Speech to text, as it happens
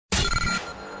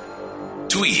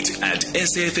Tweet at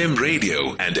SAFM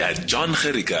Radio and at John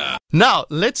Gericka. Now,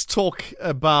 let's talk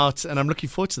about, and I'm looking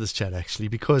forward to this chat actually,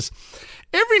 because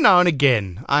every now and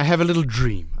again I have a little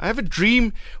dream. I have a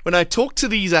dream when I talk to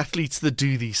these athletes that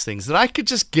do these things, that I could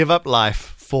just give up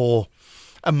life for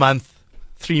a month,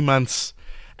 3 months,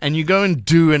 and you go and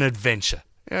do an adventure.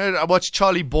 You know, I watch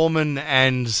Charlie Borman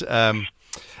and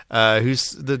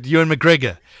who's the Ewan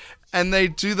McGregor, and they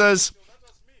do those.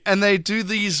 And they do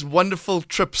these wonderful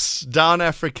trips down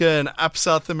Africa and up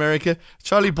South America.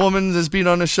 Charlie Borman has been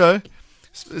on a show.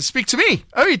 Speak to me.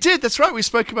 Oh, he did. That's right. We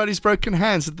spoke about his broken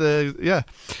hands at yeah.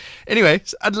 Anyway,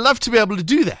 I'd love to be able to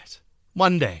do that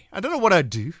one day. I don't know what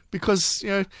I'd do because,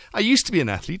 I used to be an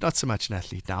athlete, not so much an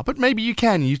athlete now, but maybe you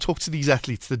can. You talk to these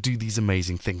athletes that do these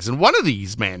amazing things. And one of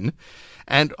these men,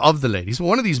 and of the ladies,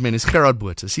 one of these men is Gerhard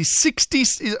Botes. He's 60,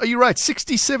 are you right?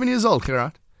 67 years old,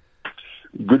 Gerhard?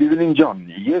 Good evening, John.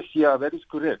 Yes, that is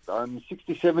correct. I'm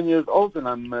 67 years old and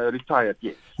I'm retired,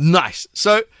 yes. Nice.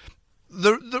 So,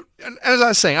 as I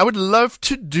was saying, I would love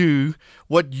to do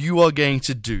what you are going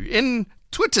to do. In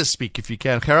Twitter speak, if you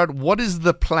can, Gerhard, what is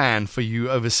the plan for you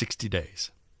over 60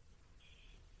 days?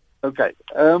 Okay.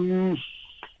 I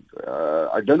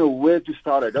don't know where to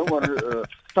start. I don't want to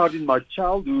start in my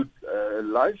childhood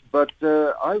life, but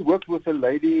I worked with a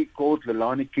lady called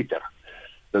Lelani Kitter.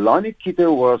 Lelani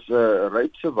Kitter was a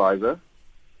rape survivor,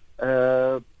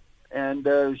 and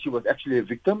she was actually a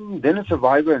victim, then a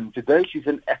survivor, and today she's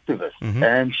an activist. Mm-hmm.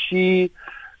 And she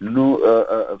knew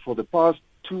for the past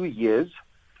 2 years,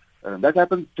 that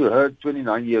happened to her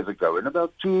 29 years ago, and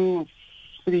about 2-3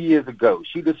 years ago,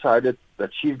 she decided that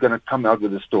she's going to come out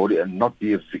with a story and not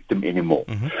be a victim anymore.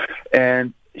 Mm-hmm.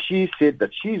 And she said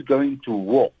that she's going to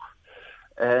walk.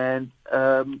 And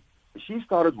she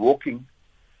started walking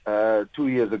 2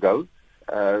 years ago,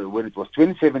 when it was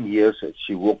 27 years.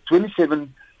 She walked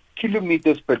 27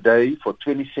 kilometers per day for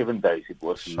 27 days. It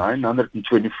was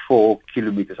 924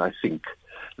 kilometers, I think,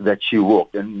 that she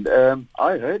walked. And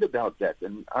I heard about that,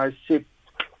 and I said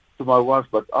to my wife,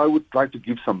 but I would like to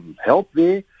give some help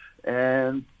there,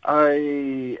 and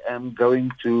I am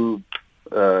going to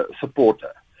support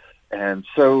her. And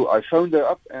so I phoned her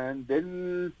up, and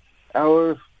then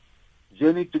our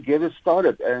journey together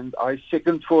started, and I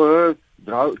seconded for her,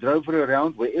 drove her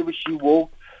around wherever she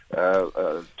walked,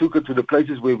 took her to the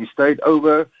places where we stayed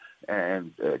over,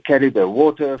 and carried her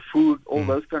water, food, all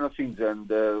those kind of things, and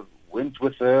went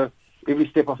with her every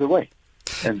step of the way.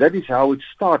 And that is how it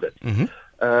started. Mm-hmm.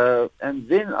 And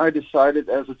then I decided,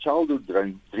 as a childhood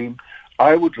dream,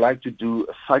 I would like to do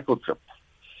a cycle trip.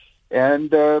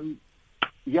 And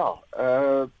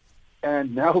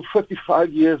and now,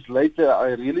 55 years later, I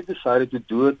really decided to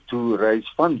do it to raise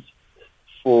funds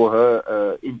for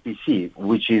her NPC,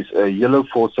 which is Yellow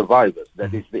for Survivors.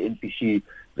 That is the NPC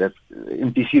that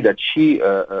she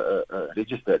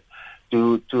registered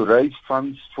to raise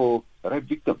funds for rape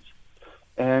victims.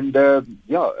 And a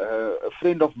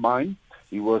friend of mine,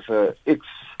 he was an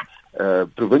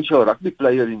ex-provincial rugby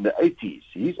player in the 80s.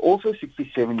 He's also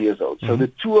 67 years old. Mm-hmm. So the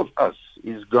two of us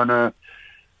is going to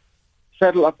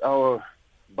saddle up our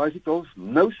bicycles,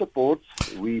 no supports,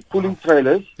 we pulling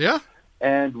trailers,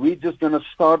 and we're just going to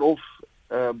start off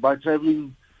by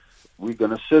traveling. We're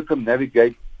going to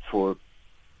circumnavigate for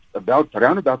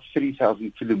around about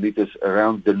 3,000 kilometers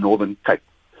around the Northern Cape,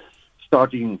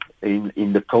 starting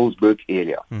in the Colesberg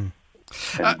area.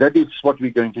 And that is what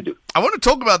we're going to do. I want to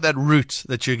talk about that route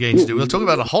that you're going to do. We'll talk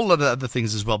about a whole lot of other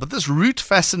things as well. But this route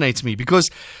fascinates me because,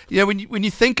 when you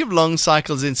think of long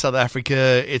cycles in South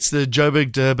Africa, it's the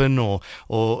Joburg Durban or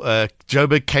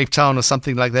Joburg Cape Town or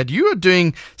something like that. You are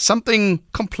doing something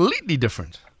completely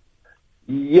different.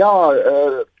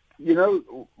 Yeah,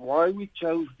 why we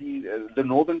chose the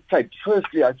Northern Cape.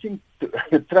 Firstly, I think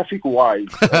traffic-wise,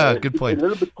 good point. It's a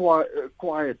little bit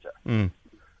quieter.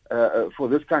 For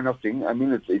this kind of thing. I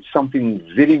mean, it's something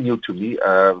very new to me.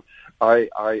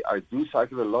 I do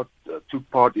cycle a lot, took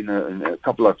part in a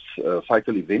couple of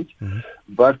cycle events. Mm-hmm.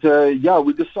 But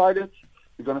we decided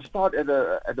we're going to start at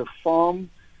a farm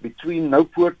between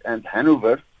Noupoort and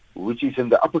Hanover, which is in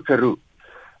the Upper Karoo.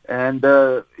 And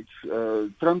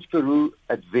it's Trans-Karoo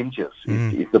Adventures.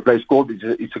 Mm-hmm. It's the place called.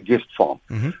 It's a guest farm.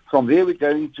 Mm-hmm. From there, we're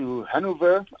going to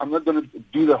Hanover. I'm not going to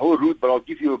do the whole route, but I'll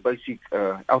give you a basic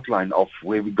outline of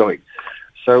where we're going.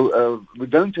 So we're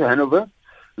going to Hanover.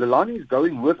 Lelani is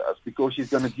going with us because she's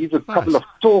going to give a couple of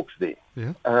talks there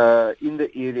in the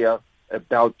area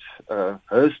about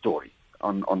her story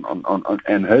on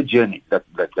and her journey that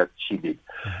she did.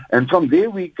 Mm-hmm. And from there,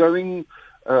 we're going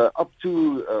up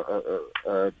to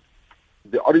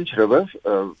the Orange River,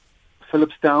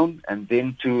 Phillipstown, and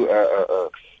then to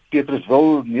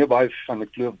Petersville, nearby Van der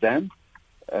Kloof Dam.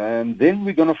 And then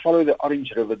we're going to follow the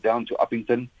Orange River down to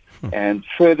Uppington and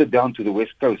further down to the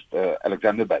west coast,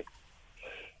 Alexander Bay.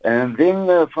 And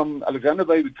then from Alexander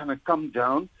Bay, we kind of come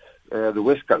down the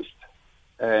west coast.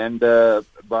 And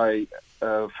by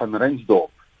Van Rensdorp,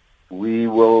 we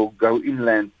will go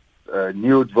inland,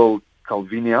 Nieuwtville,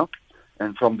 Calvinia.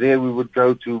 And from there, we would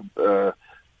go to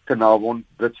Carnarvon,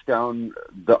 Bridgetown,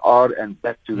 the R, and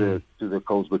back to the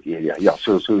Colesberg area. Yeah,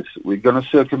 so we're going to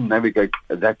circumnavigate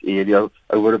that area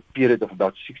over a period of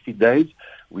about 60 days.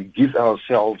 We give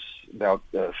ourselves about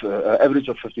an average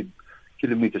of 50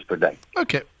 kilometers per day.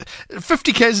 Okay,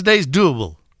 50 k's a day is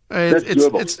doable.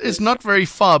 It's not very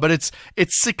far, but it's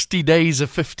 60 days of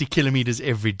 50 kilometers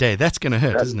every day. That's going to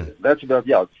hurt, isn't it? That's about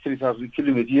 3,000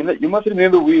 kilometers. You must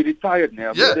remember we're retired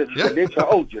now. Yeah, the legs are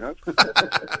old,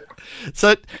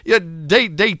 So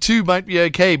day 2 might be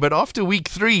okay, but after week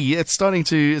 3, it's going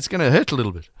to hurt a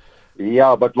little bit.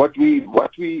 Yeah, but what we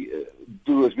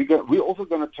do is we're also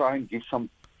going to try and give some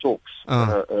talks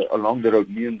along the road.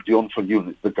 Me and Dion van Joen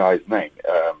is the guy's name.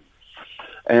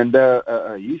 And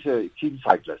he's a keen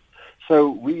cyclist. So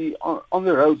we on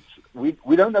the roads,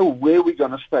 we don't know where we're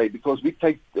going to stay because we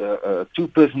take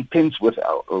 2-person tents with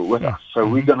us. So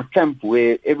we're going to camp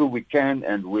wherever we can,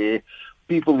 and where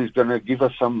people is going to give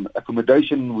us some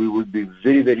accommodation, we would be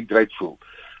very, very grateful.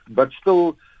 But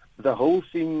still, the whole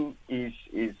thing is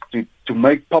to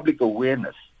make public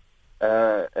awareness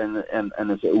and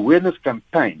it's an awareness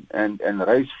campaign and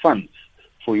raise funds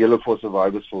for Yellow for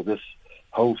survivors for this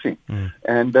whole thing.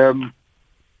 And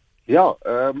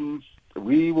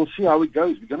we will see how it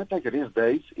goes. We're going to take rest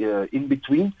days in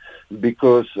between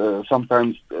because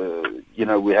sometimes we're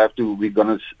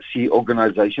going to see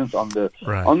organizations on the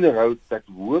road that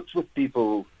works with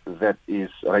people that is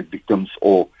rape victims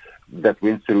or that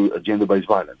went through gender-based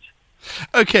violence.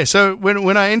 Okay, so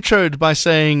when I introed by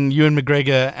saying Ewan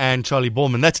McGregor and Charlie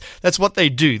Borman, that's what they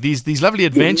do. These lovely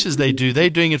adventures they do, they're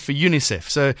doing it for UNICEF.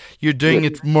 So you're doing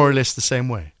it more or less the same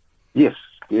way. Yes,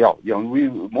 yeah. We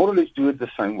more or less do it the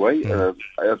same way. As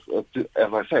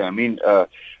I say, I mean,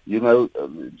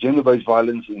 gender-based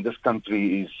violence in this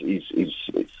country is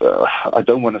I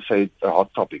don't want to say it's a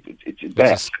hot topic. It's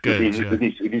bad.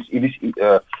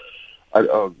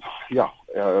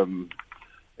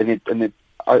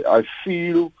 I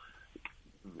feel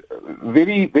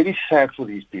very, very sad for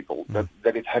these people that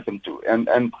it happened to.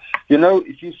 And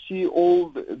if you see all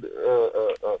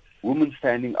the women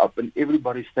standing up and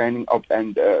everybody standing up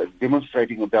and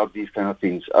demonstrating about these kind of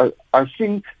things, I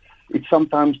think it's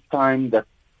sometimes time that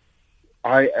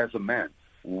I, as a man,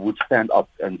 would stand up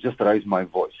and just raise my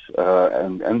voice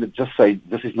and just say,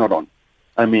 this is not on.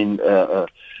 I mean,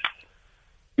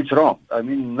 it's wrong. I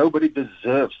mean, nobody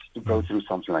deserves to go through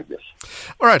something like this.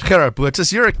 All right, Gerhard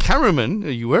Botes, you're a cameraman.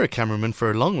 You were a cameraman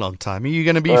for a long, long time. Are you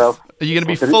going to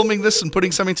be filming this and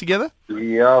putting something together?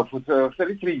 Yeah, for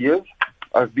 33 years,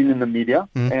 I've been in the media,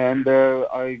 and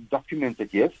I documented,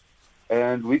 yes.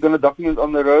 And we're going to document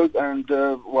on the road, and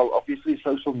obviously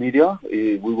social media.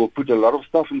 We will put a lot of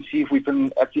stuff and see if we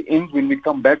can, at the end, when we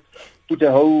come back, put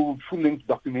a whole full-length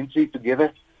documentary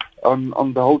together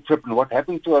on the whole trip and what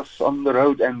happened to us on the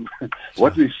road and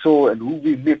what we saw and who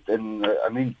we met. And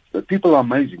the people are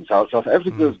amazing. South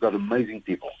Africa has got amazing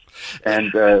people,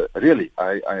 and really,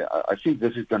 I think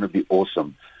this is going to be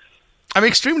awesome. I'm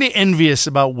extremely envious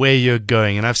about where you're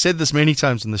going, and I've said this many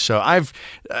times on the show.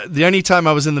 The only time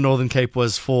I was in the Northern Cape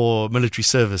was for military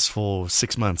service for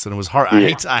 6 months, and it was horrible.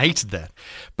 I hated that,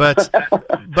 but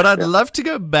I'd love to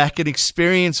go back and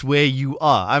experience where you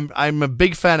are. I'm a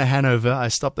big fan of Hanover. I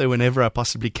stop there whenever I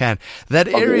possibly can. That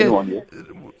area.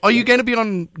 Are you going to be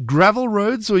on gravel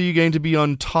roads, or are you going to be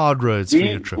on tarred roads for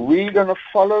your trip? We're going to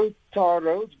follow tar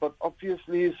roads, but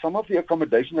obviously some of the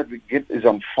accommodation that we get is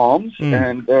on farms,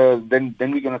 and then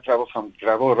we're going to travel some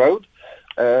gravel road.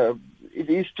 It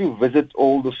is to visit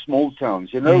all the small towns.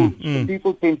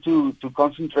 People tend to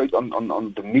concentrate on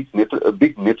the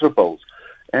big metropoles,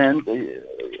 and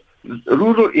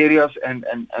rural areas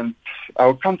and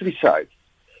our countryside.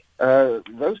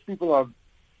 Those people are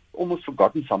almost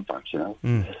forgotten sometimes,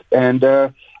 And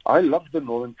I love the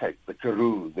Northern Cape, the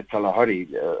Karoo, the Kalahari,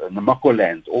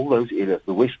 Namaqualand, all those areas,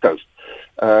 the West Coast.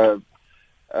 While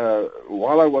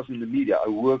I was in the media, I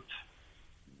worked,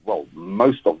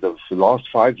 most of the last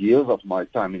 5 years of my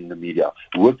time in the media,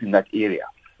 worked in that area.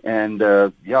 And,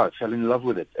 I fell in love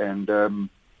with it. And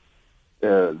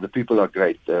the people are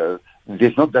great.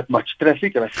 There's not that much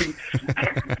traffic, and I think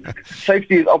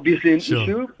safety is obviously an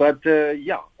issue, but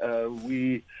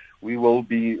we'll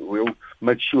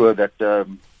make sure that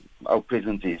our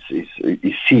presence is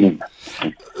seen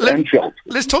and felt.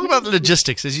 Let's talk about the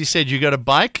logistics. As you said, you got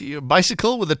a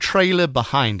bicycle with a trailer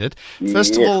behind it.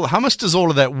 First of all, how much does all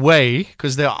of that weigh?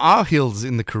 Because there are hills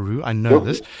in the Karoo. I know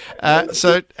this.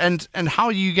 And how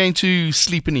are you going to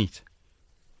sleep and eat?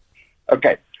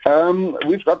 Okay.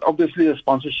 We've got obviously a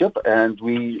sponsorship, and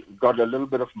we got a little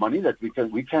bit of money that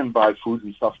we can buy food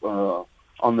and stuff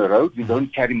on the road. We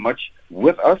don't carry much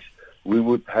with us. We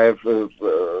would have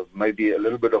maybe a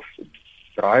little bit of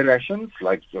dry rations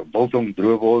like biltong,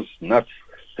 droewors, nuts,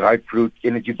 dried fruit,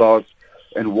 energy bars,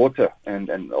 and water,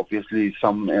 and obviously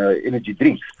some energy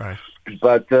drinks. Right.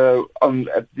 But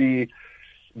at the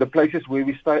places where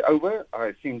we stay over,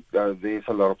 I think there's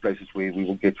a lot of places where we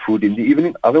will get food in the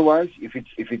evening. Otherwise, if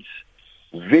it's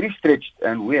very stretched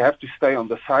and we have to stay on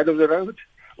the side of the road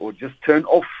or just turn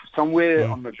off somewhere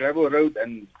on the gravel road,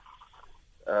 and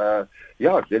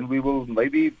then we will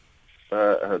maybe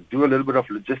do a little bit of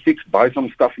logistics, buy some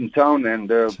stuff in town, and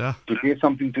prepare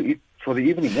something to eat for the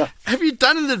evening. Yeah. Have you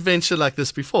done an adventure like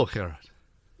this before, Gerhard?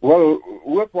 Well,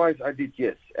 work-wise, I did,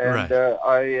 yes. And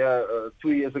Right.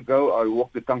 2 years ago, I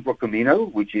walked the Tankwa Camino,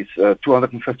 which is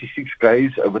 256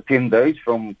 km over 10 days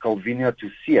from Calvinia to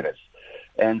Ceres.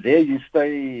 And there you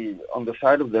stay on the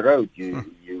side of the road. You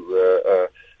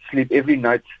sleep every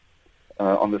night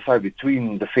on the side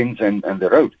between the fence and the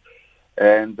road.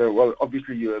 And,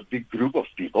 obviously you're a big group of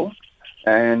people.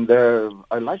 And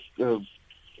I like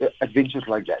adventures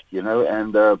like that,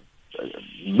 and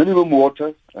minimum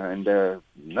water and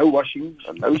no washing,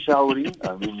 no showering.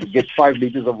 I mean, you get 5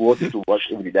 liters of water to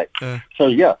wash every day. So,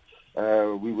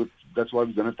 that's why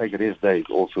we're going to take rest days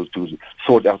also to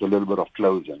sort out a little bit of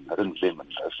clothes and rinse them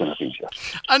and those kind of things. Yeah.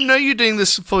 I know you're doing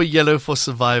this for Yellow for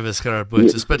Survivors, Gerhard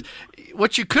Botes, but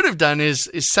what you could have done is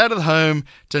sat at home,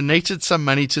 donated some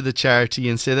money to the charity,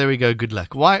 and said, "There we go, good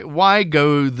luck." Why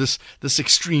go this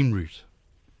extreme route?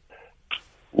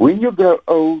 When you grow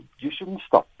old, you shouldn't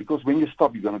stop, because when you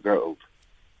stop, you're going to grow old.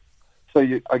 So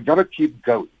I got to keep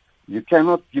going. You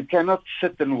cannot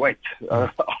sit and wait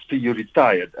after you're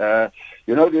retired. There's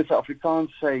an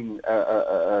Afrikaans saying,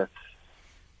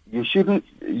 you shouldn't,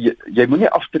 jy moet nie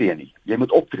aftree nie, jy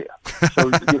moet optree. So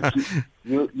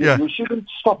you shouldn't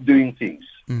stop doing things.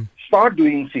 Start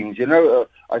doing things. I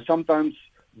sometimes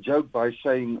joke by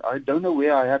saying, I don't know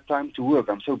where I have time to work.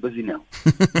 I'm so busy now.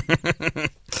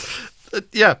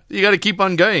 Yeah, you got to keep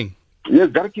on going. Yeah,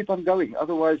 got to keep on going.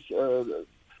 Otherwise, and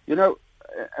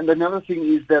another thing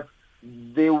is that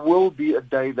there will be a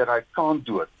day that I can't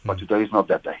do it, but today is not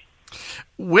that day.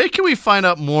 Where can we find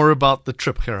out more about the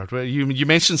trip, Gerhard? You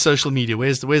mentioned social media.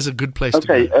 Where's a good place to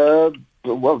go?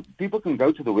 Well, people can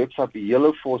go to the website, the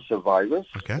Yellow for Survivors.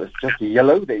 Okay. It's just the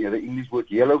yellow, the English word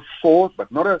yellow for,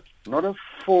 but not a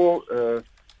for.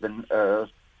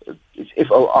 It's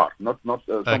FOR. Not.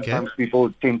 Sometimes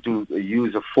people tend to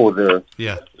use a for the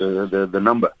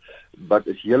number, but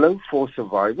it's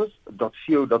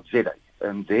yellowforsurvivors.co.za,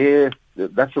 and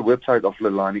that's the website of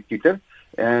Lelani Kieter.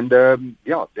 And there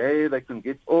they can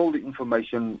get all the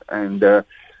information, and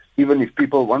even if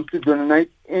people want to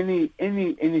donate,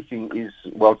 anything is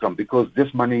welcome, because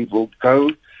this money will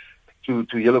go to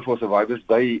Yellow for Survivors.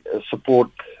 They support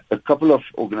a couple of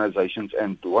organizations,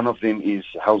 and one of them is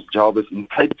House Jarvis in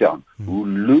Cape Town, who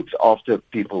looks after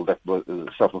people that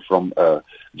suffer from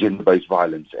gender-based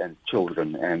violence, and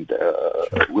children and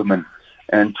women,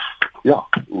 and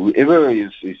whoever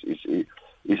is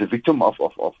a victim of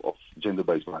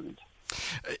gender-based violence.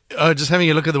 Just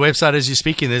having a look at the website as you're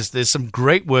speaking, there's some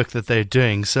great work that they're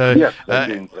doing. So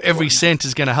every cent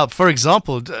is going to help. For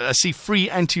example, I see free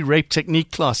anti-rape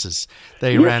technique classes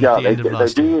they ran at the end of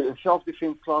last year. They do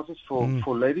self-defense classes for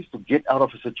ladies to get out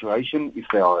of a situation if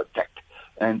they are attacked.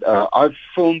 And I've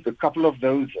filmed a couple of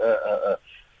those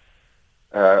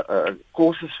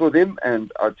courses for them,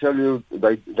 and I tell you,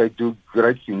 they do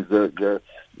great things. The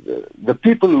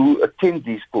people who attend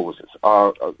these courses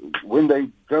are, when they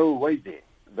go away there,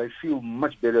 they feel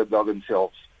much better about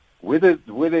themselves. Whether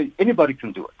anybody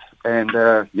can do it, and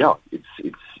I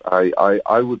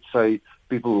would say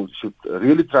people should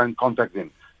really try and contact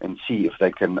them and see if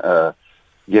they can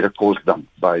get a course done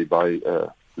by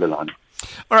Lelani.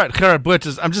 All right, Gerhard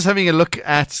Botes, I'm just having a look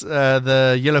at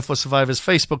the Yellow for Survivors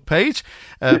Facebook page.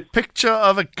 Picture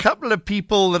of a couple of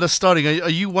people that are starting. Are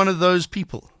you one of those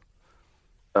people?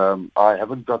 I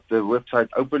haven't got the website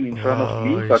open in front of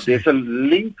me, but there's a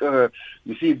link. A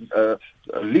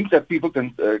link that people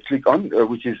can click on,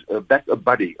 which is Back a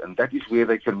Buddy, and that is where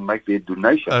they can make their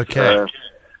donation. Okay.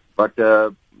 I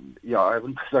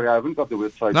haven't got the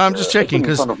website. No, I'm just checking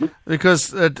because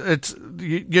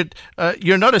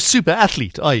you're not a super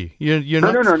athlete, are you? You're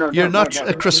not. No, You're not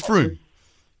Chris Froome.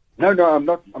 No, I'm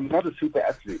not. I'm not a super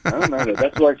athlete. No.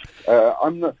 That's why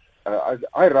I'm not.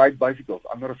 I ride bicycles.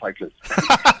 I'm not a cyclist.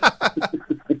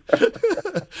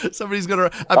 Somebody's got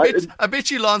to. I bet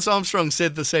you Lance Armstrong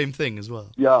said the same thing as well.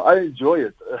 Yeah, I enjoy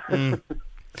it.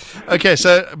 Okay,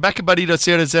 so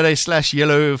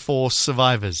backabuddy.co.za/yellow for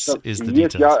survivors is the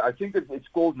details. Yeah, I think it's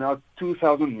called now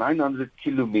 2,900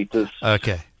 kilometers.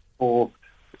 Okay.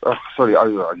 Sorry,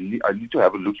 I need to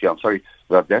have a look here. I'm sorry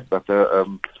about that, but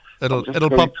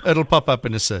it'll pop up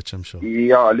in a search, I'm sure.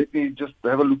 Yeah, let me just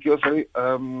have a look here. Sorry.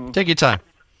 Take your time.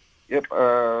 Yep.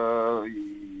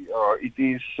 It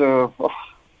is.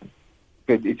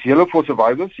 It's Yellow for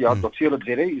Survivors. Yeah,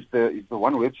 .co.za is the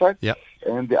one website. Yeah.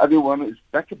 And the other one is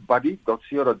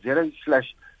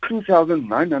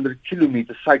backabuddy.co.za/2,900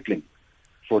 kilometer cycling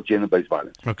for gender-based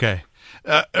violence. Okay.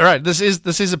 All right. This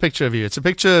is a picture of you. It's a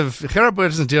picture of Gerhard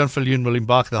Botes and Dion Viljoen will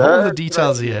embark. The whole of the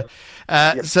details here.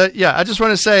 So yeah, I just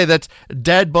want to say that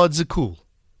dad bods are cool.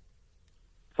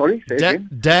 Sorry, say again?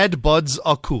 Dad bods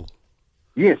are cool.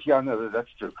 Yes, yeah, no, that's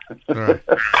true. Right.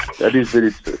 That is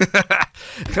very true.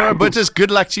 Gerhard Botes, good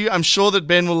luck to you. I'm sure that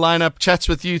Ben will line up chats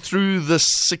with you through this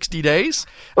 60 days.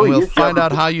 And we'll find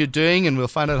out how you're doing, and we'll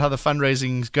find out how the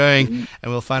fundraising's going,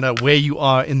 and we'll find out where you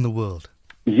are in the world.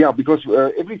 Yeah, because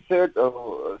every third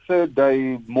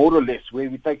day, more or less, where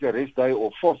we take a rest day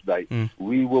or fourth day,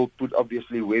 we will put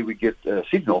obviously where we get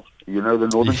signal. You know, the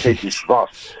Northern Cape is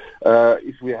vast.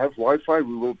 If we have Wi-Fi,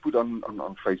 we will put on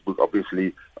Facebook,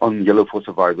 obviously, on Yellow for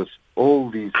Survivors,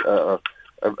 all these, a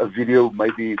video,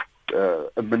 maybe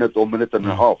a minute or minute and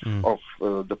a half of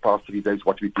the past 3 days,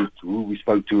 what we did, who we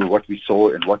spoke to, what we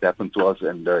saw, and what happened to us,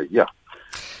 and yeah.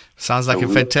 Sounds like a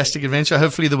fantastic adventure.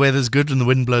 Hopefully the weather's good and the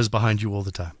wind blows behind you all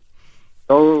the time.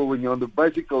 Oh, when you're on the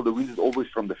bicycle, the wind is always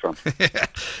from the front.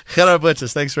 Gerhard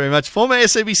Botes, thanks very much. Former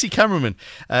SABC cameraman.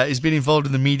 He's been involved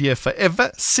in the media forever.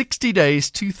 60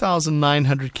 days,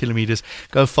 2,900 kilometers.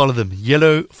 Go follow them.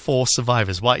 Yellow for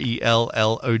Survivors.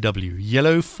 YELLOW.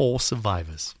 Yellow for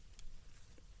Survivors.